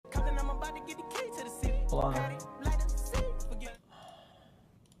Hold on.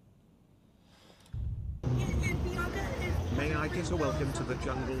 May I get a welcome to the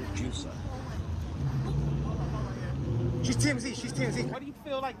jungle juicer? She's TMZ, she's TMZ. What do you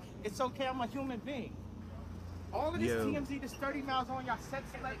feel like? It's okay, I'm a human being. All of this TMZ, this 30 miles on y'all sex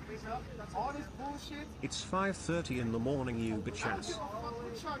slave, all this bullshit. It's 5:30 in the morning, you bitch ass.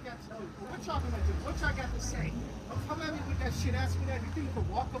 What y'all got to do? What y'all gonna do? What y'all got to say? Don't come at me with that shit, ask me that. You think you can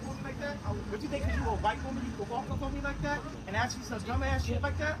walk up on me like that? What you think, because you a white woman, you can walk up on me like that? And ask me some dumb ass shit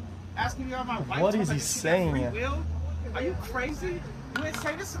like that? Asking me about my wife? What is he saying? Free will? Are you crazy? You ain't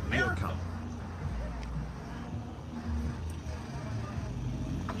say this America.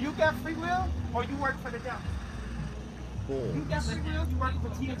 You got free will, or you work for the devil? You got free will, you working for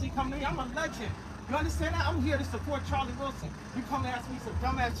TMZ Company? I'm a legend. You understand that? I'm here to support Charlie Wilson. You come and ask me some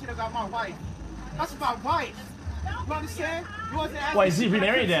dumbass shit about my wife. That's my wife. You understand? You wasn't asking Why is he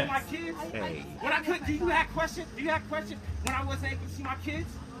remarried then? my kids. Hey. When I couldn't, do you have questions? Do you have questions when I wasn't able to see my kids?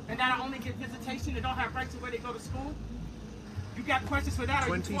 And that I only get visitation and don't have rights to where they go to school? You got questions for that?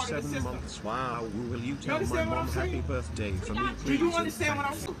 27 months. Wow. Will you tell my mom happy birthday for me, please? Do you understand what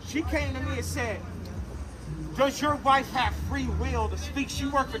I'm saying? She came to me and said, does your wife have free will to speak? She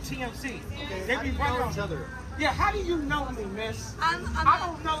worked for TMZ. Okay, They how be do you know running each other? Yeah, how do you know me, miss? I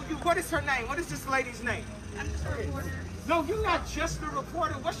don't know you. What is her name? What is this lady's name? I'm just a reporter. No, you're not just a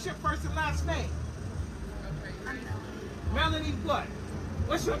reporter. What's your first and last name? Melanie what?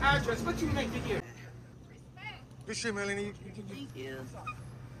 What's your address? What you make a year? Good shit, Melanie. Thank you.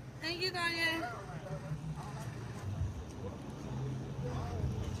 Thank you, Kanye.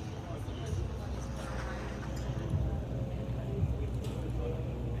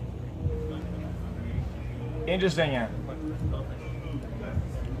 Interesting, yeah.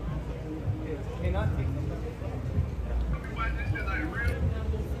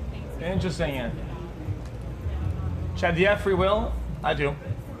 Interesting, yeah. Chad, do you have free will? I do.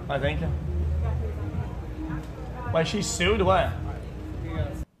 I think. Why, she sued? What?